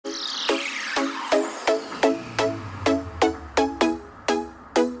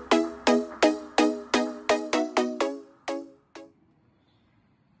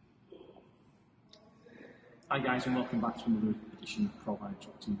guys, and welcome back to another edition of ProGreen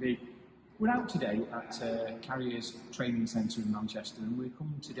Truck TV. We're out today at Carrier's Training Centre in Manchester, and we're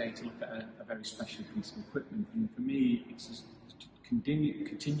coming today to look at a very special piece of equipment. And for me, it's a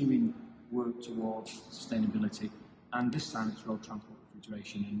continuing work towards sustainability, and this time it's road transport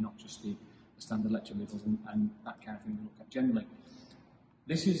refrigeration and not just the standard electric vehicles and that kind of thing we look at generally.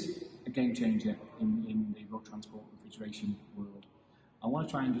 This is a game changer in the road transport refrigeration world. I want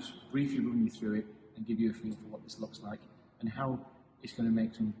to try and just briefly run you through it and give you a feel for what this looks like and how it's going to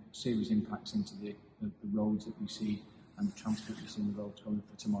make some serious impacts into the roads that we see and the transport we see on the roads going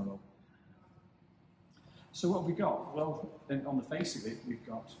for tomorrow. So what have we got? Well, on the face of it, we've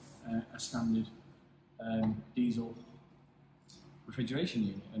got a standard diesel refrigeration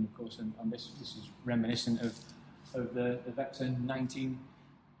unit, and of course, and this is reminiscent of the Vector 19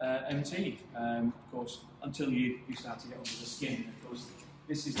 MT. Of course, until you start to get under the skin, of course,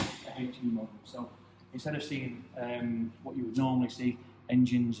 this is a HE model. So instead of seeing what you would normally see,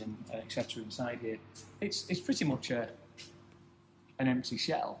 engines and etc. inside here, it's pretty much an empty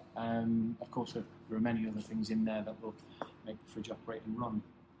shell. Of course, there are many other things in there that will make the fridge operate and run.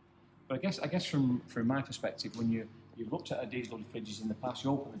 But I guess from my perspective, when you've looked at a diesel fridges in the past,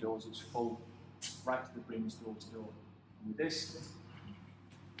 you open the doors, it's full right to the brims, door to door. And with this,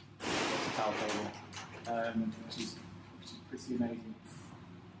 it's a power cable, which is pretty amazing.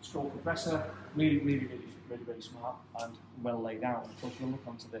 Scroll compressor, really very smart and well laid out. Of course, we'll look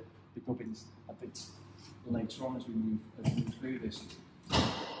onto the gubbins a bit later on as we move through this.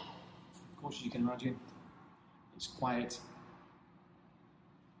 Of course, as you can imagine, it's quiet,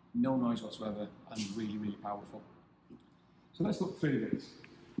 no noise whatsoever, and really powerful. So let's look through this.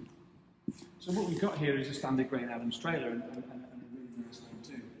 So what we've got here is a standard grain Adams trailer, and a really nice one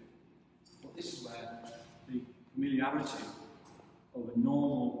too. But this is where the familiarity of a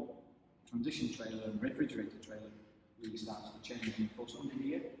normal transition trailer and refrigerator trailer really starts to change. And of course, under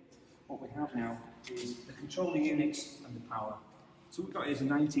here, what we have now is the controller units and the power. So what we've got is a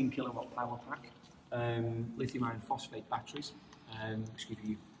 19 kilowatt power pack, lithium iron phosphate batteries, which give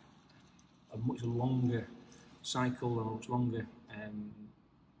you a much longer cycle and a much longer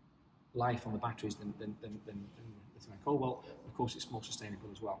life on the batteries than lithium iron cobalt. Of course, it's more sustainable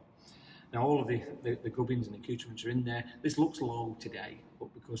as well. Now, all of the gubbins and accoutrements are in there. This looks low today,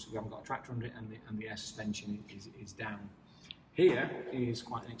 but because we haven't got a tractor under it and the air suspension is down. Here is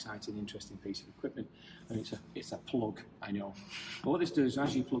quite an exciting, interesting piece of equipment, and it's a plug, I know. But what this does,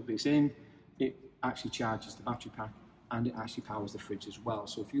 as you plug this in, it actually charges the battery pack, and it actually powers the fridge as well.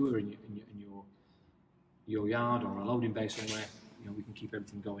 So if you were in your yard or a loading bay somewhere, we can keep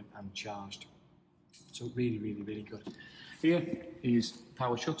everything going and charged. So really good. Here is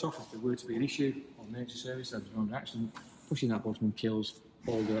power shut-off if there were to be an issue or emergency service, or an accident. Pushing that button kills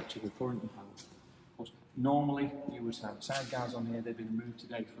all the electrical current and power. Of course, normally you would have side guards on here. They've been removed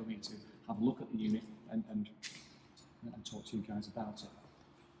today for me to have a look at the unit and talk to you guys about it.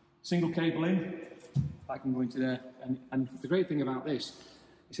 Single cable in, I can go into there. And the great thing about this,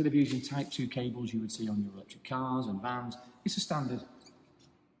 instead of using type 2 cables you would see on your electric cars and vans, it's a standard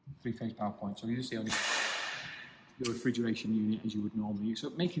 3-phase power point. So you just see on your refrigeration unit as you would normally use,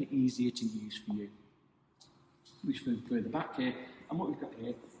 so making it easier to use for you. We just move further back here, and what we've got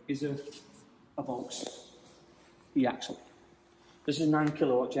here is a Vaux eAxle. This is a 9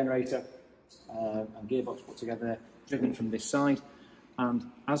 kilowatt generator and gearbox put together, driven from this side, and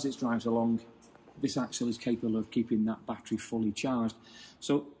as it drives along, this axle is capable of keeping that battery fully charged.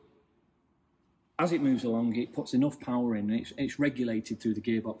 So as it moves along, it puts enough power in, and it's regulated through the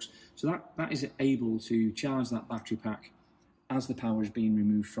gearbox. So that is able to charge that battery pack as the power is being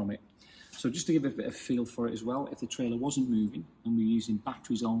removed from it. So just to give a bit of feel for it as well, if the trailer wasn't moving and we're using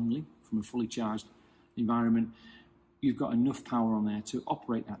batteries only from a fully charged environment, you've got enough power on there to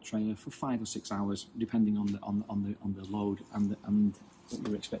operate that trailer for 5 or 6 hours, depending on the load and what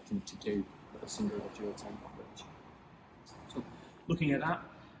you're expecting it to do with a single or dual tank operation. So looking at that,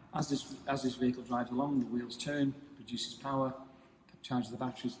 as this vehicle drives along, the wheels turn, produces power, charges the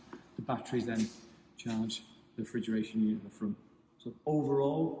batteries then charge the refrigeration unit at the front. So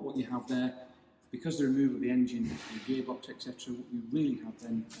overall, what you have there, because the removal of the engine, the gearbox, etc., what you really have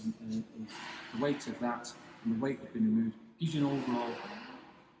then is the weight of that and the weight that's been removed gives you an overall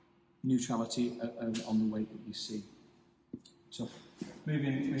neutrality on the weight that you see. So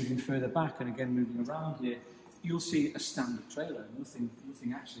moving further back and again moving around here, you'll see a standard trailer, nothing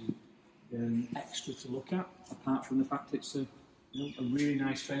actually extra to look at, apart from the fact it's a really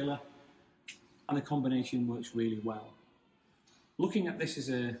nice trailer, and the combination works really well. Looking at this as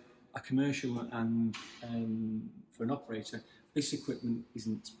a commercial and for an operator, this equipment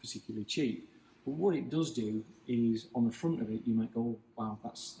isn't particularly cheap. But what it does do is, on the front of it, you might go, wow,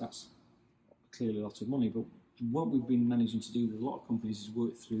 that's clearly a lot of money. But what we've been managing to do with a lot of companies is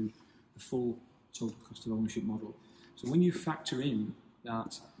work through the full total cost of ownership model. So when you factor in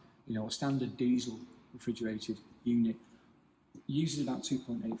that, a standard diesel refrigerated unit uses about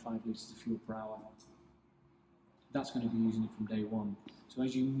 2.85 litres of fuel per hour, that's going to be using it from day one. So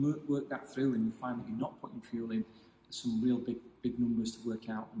as you work that through and you find that you're not putting fuel in, there's some real big numbers to work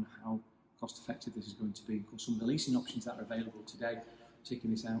out on how cost effective this is going to be. Of course, some of the leasing options that are available today,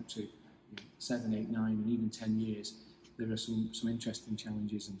 taking this out to 7, 8, 9 and even 10 years, there are some interesting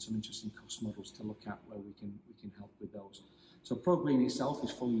challenges and some interesting cost models to look at where we can help with those. So ProGreen itself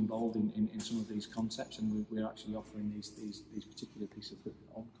is fully involved in some of these concepts, and we're actually offering these particular pieces of equipment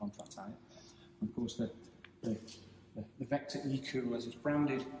on contract hire. And of course, the Vector eCool, as it's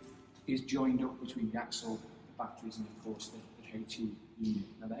branded, is joined up between the axle, the batteries, and of course the 𝐏𝐫𝐸 unit.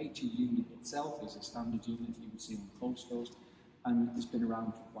 Now the 𝐏𝐸 unit itself is a standard unit that you would see on cold stores, and it's been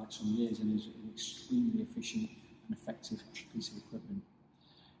around for quite some years and is an extremely efficient and effective piece of equipment.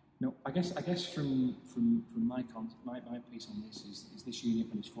 Now, I guess from my piece on this is this unit,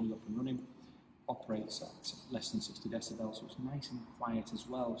 when it's fully up and running, operates at less than 60 decibels, so it's nice and quiet as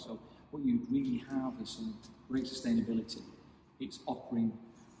well. So what you really have is some great sustainability. It's offering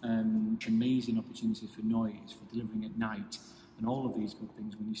amazing opportunities for noise, for delivering at night, and all of these good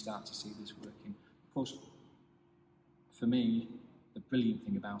things when you start to see this working. Of course, for me, the brilliant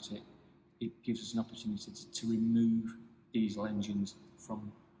thing about it, it gives us an opportunity to remove diesel engines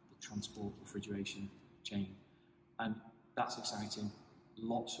from the transport refrigeration chain, and that's exciting.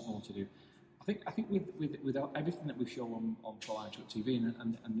 Lots more to do. I think with everything that we've shown on ProGreen TV,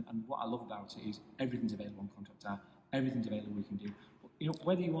 and what I love about it is everything's available on contract hire, everything's available we can do. But,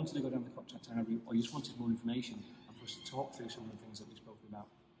 whether you wanted to go down the contract hire route or you just wanted more information, and for us to talk through some of the things that we've spoken about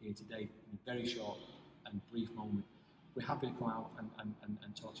here today in a very short and brief moment, we're happy to come out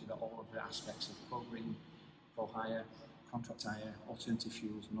and talk to you about all of the aspects of ProGreen, Pro-Hire, contract hire, alternative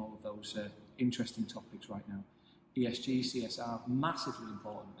fuels, and all of those interesting topics right now. ESG, CSR, massively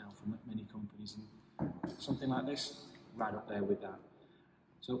important now for many companies, and something like this, right up there with that.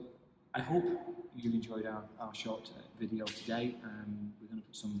 So I hope you enjoyed our short video today. We're going to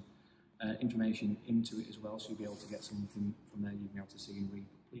put some information into it as well, so you'll be able to get something from there you'll be able to see and read.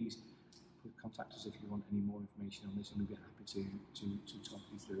 Please contact us if you want any more information on this, and we'll be happy to talk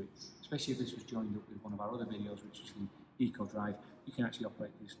you through it. Especially if this was joined up with one of our other videos, which is the 𝐏𝐫𝐨𝐵. You can actually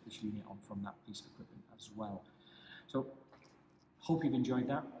operate this unit on from that piece of equipment as well. So, hope you've enjoyed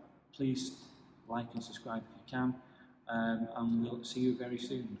that. Please like and subscribe if you can, and we'll see you very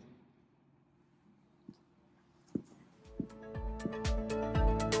soon.